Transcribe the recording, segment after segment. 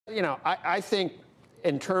You know, I think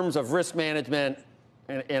in terms of risk management,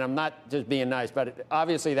 and I'm not just being nice, but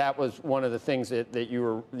obviously that was one of the things that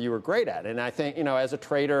you were great at. And I think, you know, as a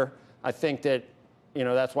trader, I think that, you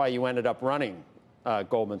know, that's why you ended up running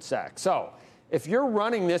Goldman Sachs. So if you're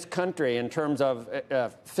running this country in terms of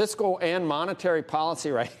fiscal and monetary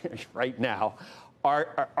policy right now,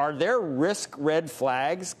 are there risk red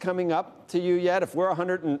flags coming up to you yet? If we're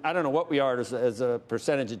 100 and I don't know what we are as a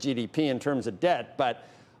percentage of GDP in terms of debt, but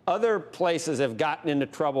other places have gotten into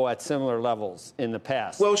trouble at similar levels in the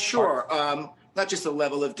past. Well, sure. Not just the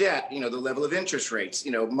level of debt, you know, the level of interest rates.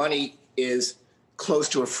 You know, money is close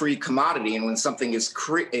to a free commodity, and when something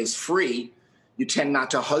is free, you tend not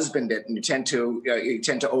to husband it, and you tend to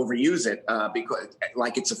overuse it because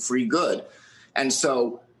like it's a free good, and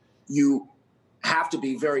so you have to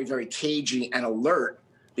be very, very cagey and alert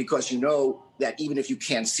because you know that even if you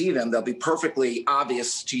can't see them, they'll be perfectly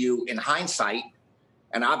obvious to you in hindsight.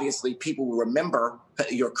 And obviously, people will remember,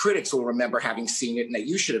 your critics will remember having seen it and that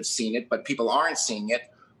you should have seen it, but people aren't seeing it.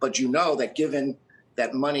 But you know that given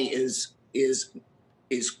that money is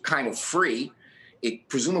kind of free, it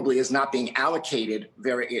presumably is not being allocated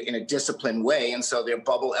in a disciplined way. And so there are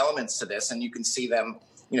bubble elements to this. And you can see them,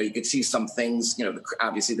 you know, you could see some things, you know,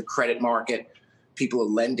 obviously the credit market, people are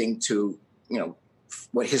lending to, you know,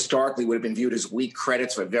 what historically would have been viewed as weak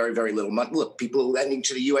credits for very, very little money. Look, people are lending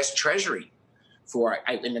to the U.S. Treasury for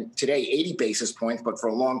today 80 basis points, but for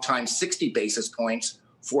a long time 60 basis points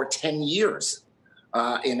for 10 years,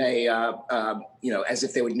 you know, as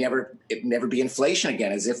if there would never be inflation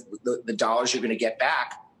again, as if the dollars you're going to get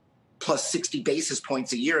back plus 60 basis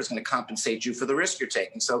points a year is going to compensate you for the risk you're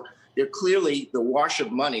taking. So they're clearly, the wash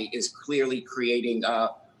of money is clearly creating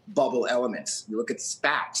bubble elements. You look at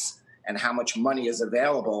SPACs and how much money is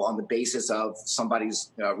available on the basis of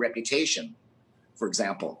somebody's reputation, for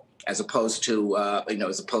example, as opposed to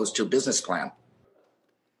a business plan.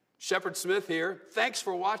 Shepard Smith here. Thanks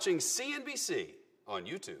for watching CNBC on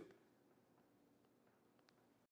YouTube.